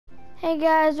Hey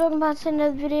guys, welcome back to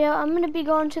another video. I'm going to be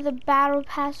going to the battle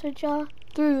pass with y'all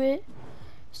through it.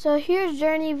 So here's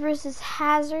Journey versus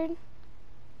Hazard.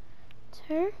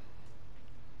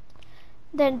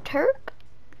 Then Turk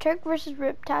versus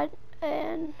Riptide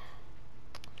and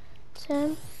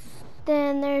Tim.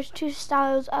 Then there's two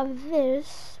styles of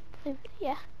this.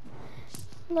 Yeah.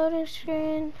 Loading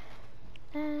screen.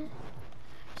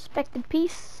 Expected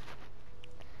piece.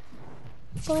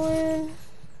 Balloon.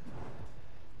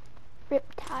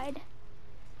 Riptide.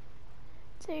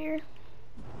 There.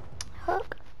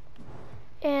 Hook.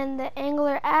 And the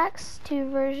Angler Axe,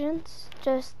 two versions.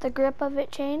 Just the grip of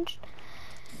it changed.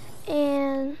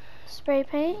 And spray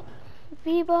paint.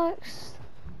 V-Bucks.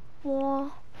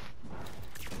 Wall.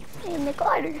 And the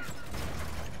glider.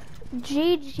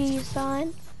 GG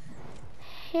sign.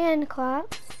 Hand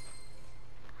clap.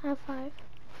 High five.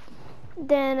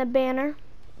 Then a banner.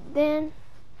 Then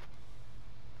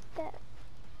that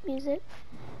music.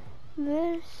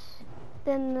 This.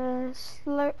 Then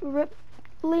the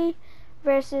Ripley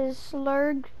versus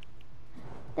Slurg.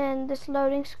 Then this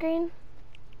loading screen.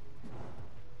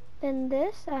 Then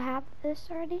this. I have this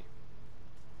already.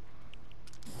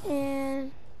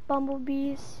 And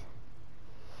Bumblebees.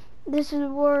 This is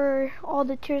where all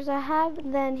the tiers I have.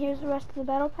 And then here's the rest of the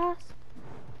battle pass.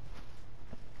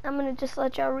 I'm gonna just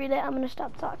let y'all read it. I'm gonna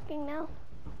stop talking now.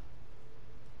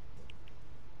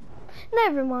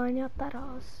 Never mind, y'all thought I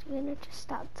was gonna just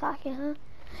stop talking, huh?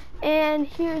 And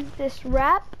here's this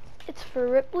wrap. It's for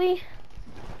Ripley.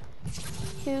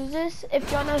 Here's this.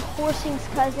 If y'all know Horsing's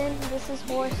cousin, this is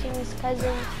Horsing's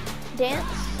cousin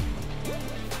Dance.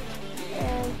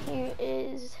 And here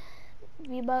is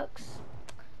V-Bucks,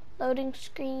 loading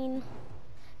screen,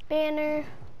 banner,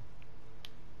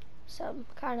 some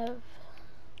kind of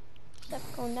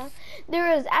stuff going down.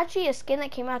 There was actually a skin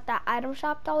that came out that item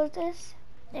shop that was this.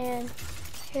 And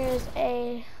here's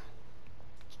a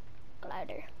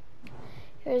glider.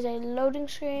 Here's a loading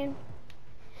screen.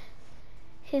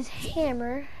 His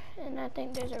hammer, and I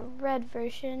think there's a red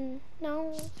version.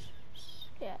 No,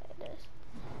 yeah, it is.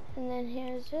 And then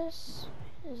here's this.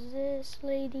 Is this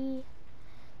lady?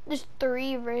 There's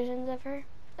three versions of her.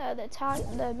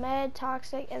 The med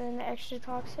toxic, and then the extra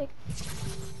toxic.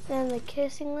 Then the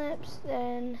kissing lips.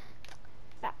 Then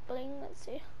back bling. Let's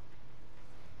see.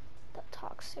 The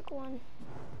toxic one.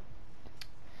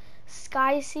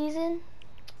 Sky season.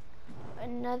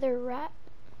 Another rat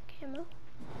camo.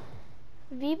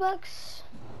 V-Bucks.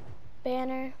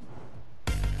 Banner.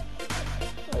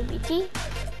 OBT.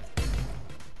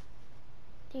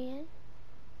 DN.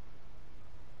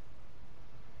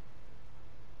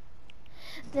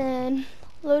 Then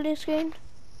loading screen.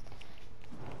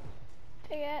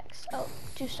 Pickaxe. Oh,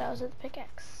 two styles of the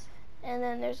pickaxe. And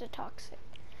then there's a toxic.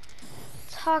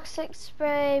 Toxic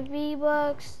spray,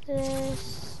 V-Bucks,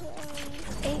 this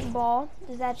 8-ball.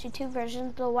 There's actually two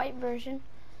versions, the white version.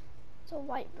 It's a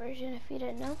white version if you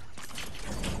didn't know.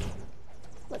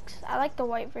 I like the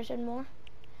white version more.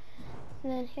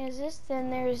 And then here's this, then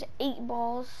there's 8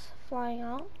 balls flying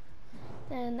out.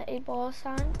 Then the 8-ball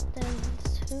sign, then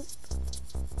this hoop.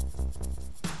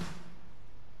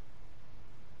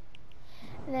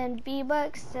 And then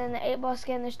V-Bucks, then the 8-ball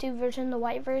skin, there's two versions, the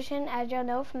white version, as y'all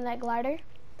know from that glider.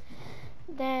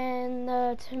 Then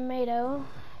the tomato,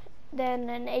 then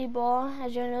an 8-ball,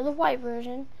 as you know, the white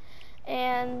version,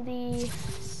 and the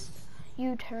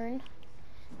U-turn,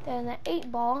 then the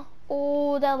 8-ball.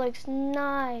 Oh, that looks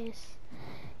nice.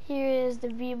 Here is the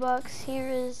V-Bucks, here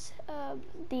is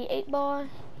the 8-ball,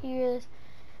 here is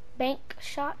bank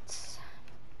shots.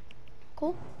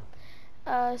 Cool.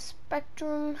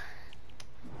 Spectrum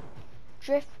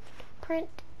drift print.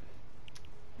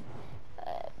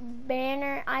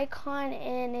 Banner icon,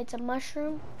 and it's a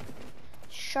mushroom.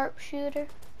 Sharpshooter.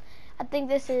 I think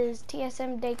this is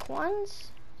TSM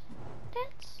Daquan's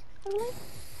dance, I believe.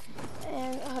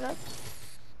 And hold up,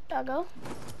 doggo.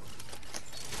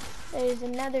 There's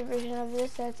another version of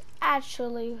this that's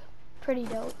actually pretty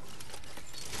dope.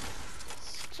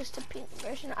 It's just a pink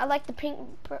version. I like the pink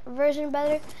version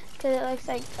better because it looks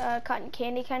like cotton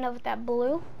candy, kind of with that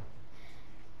blue.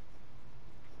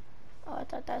 Oh, I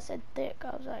thought that said thick.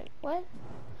 I was like, what?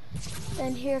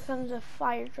 Then here comes a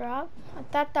fire drop. I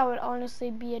thought that would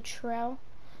honestly be a trail,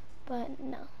 but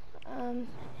no.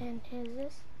 And here's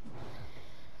this.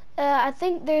 I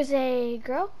think there's a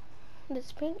girl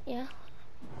that's pink, yeah.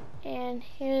 And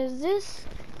here's this.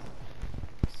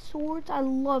 Swords, I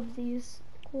love these.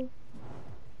 Cool.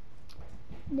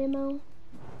 Demo.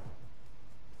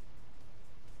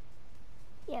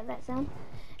 Yeah, that sound.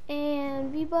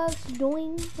 And V-Bucks,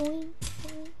 doing, doing.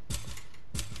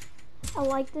 I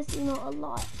like this emote a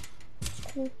lot. It's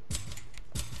cool.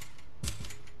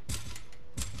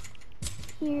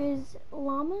 Here's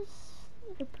llamas.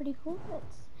 They're pretty cool.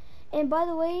 And by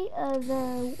the way,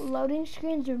 the loading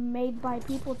screens are made by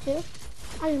people too.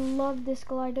 I love this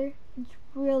glider. It's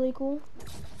really cool.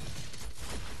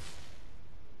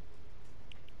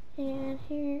 And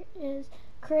here is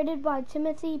created by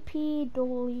Timothy P.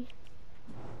 Doley.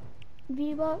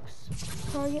 V-Bucks,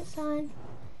 target sign,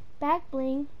 back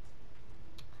bling.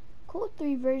 Cool,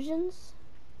 3 versions.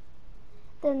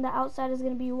 Then the outside is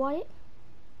going to be white.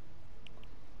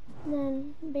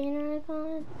 Then banner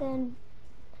icon. Then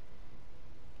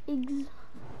eggs.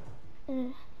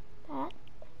 And that.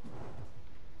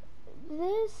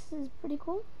 This is pretty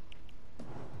cool.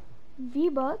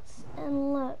 V-Bucks,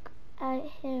 and look at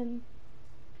him.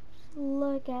 Just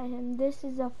look at him. This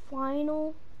is a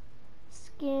final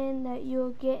skin that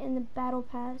you'll get in the battle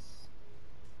pass.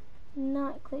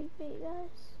 Not clickbait,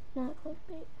 guys. Not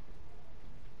clickbait.